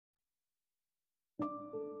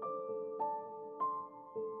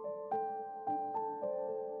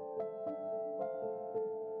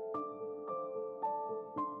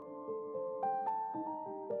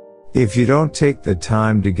If you don't take the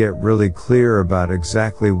time to get really clear about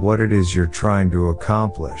exactly what it is you're trying to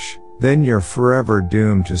accomplish, then you're forever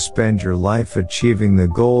doomed to spend your life achieving the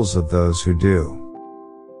goals of those who do.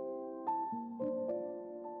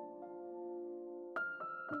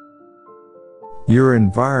 Your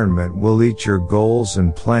environment will eat your goals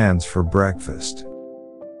and plans for breakfast.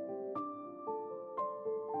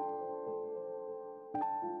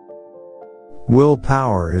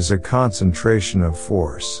 Willpower is a concentration of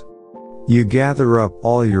force. You gather up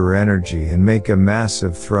all your energy and make a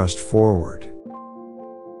massive thrust forward.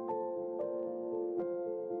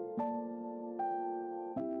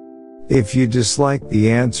 If you dislike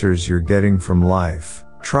the answers you're getting from life,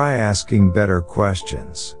 try asking better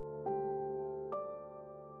questions.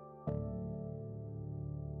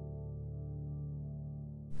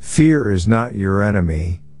 Fear is not your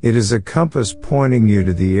enemy, it is a compass pointing you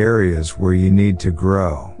to the areas where you need to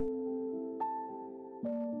grow.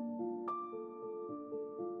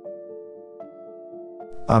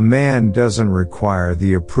 A man doesn't require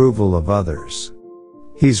the approval of others.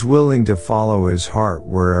 He's willing to follow his heart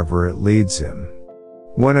wherever it leads him.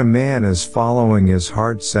 When a man is following his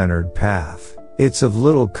heart-centered path, it's of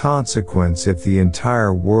little consequence if the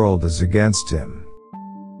entire world is against him.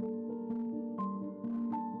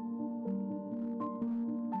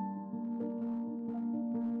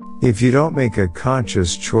 If you don't make a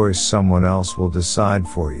conscious choice, someone else will decide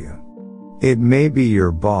for you. It may be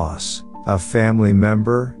your boss, a family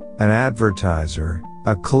member, an advertiser,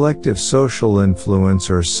 a collective social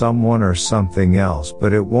influence, or someone or something else,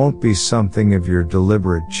 but it won't be something of your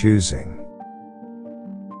deliberate choosing.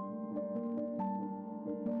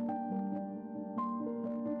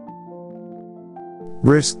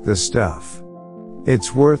 Risk the stuff.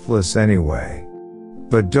 It's worthless anyway.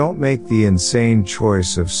 But don't make the insane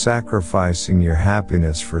choice of sacrificing your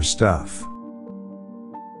happiness for stuff.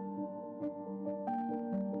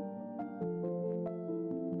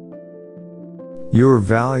 Your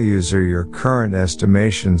values are your current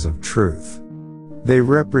estimations of truth. They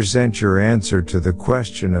represent your answer to the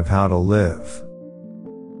question of how to live.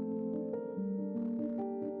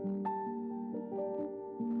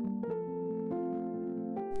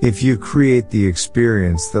 If you create the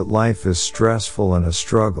experience that life is stressful and a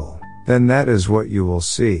struggle, then that is what you will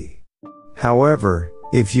see. However,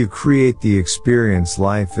 if you create the experience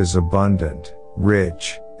life is abundant,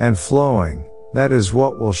 rich, and flowing, that is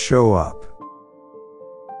what will show up.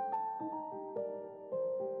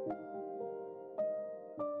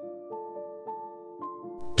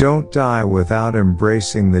 Don't die without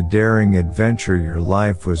embracing the daring adventure your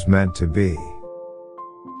life was meant to be.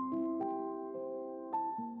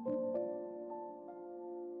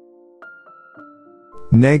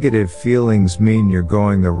 Negative feelings mean you're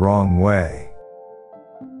going the wrong way.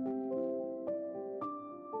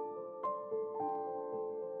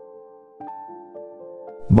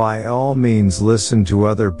 By all means, listen to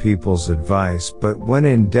other people's advice, but when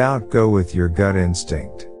in doubt, go with your gut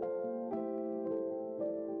instinct.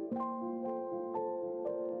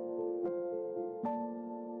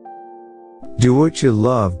 Do what you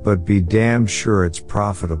love, but be damn sure it's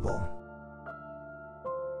profitable.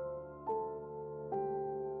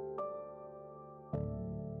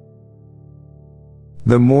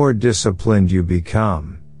 The more disciplined you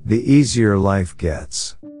become, the easier life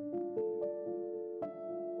gets.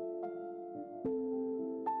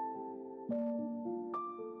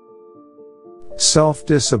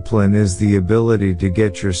 Self-discipline is the ability to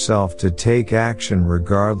get yourself to take action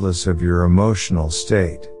regardless of your emotional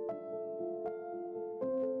state.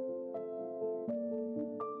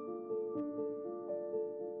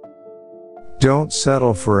 Don't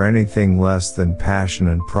settle for anything less than passion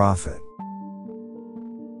and profit.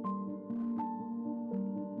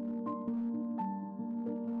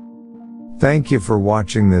 Thank you for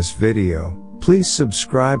watching this video. Please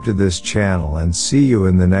subscribe to this channel and see you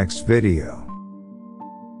in the next video.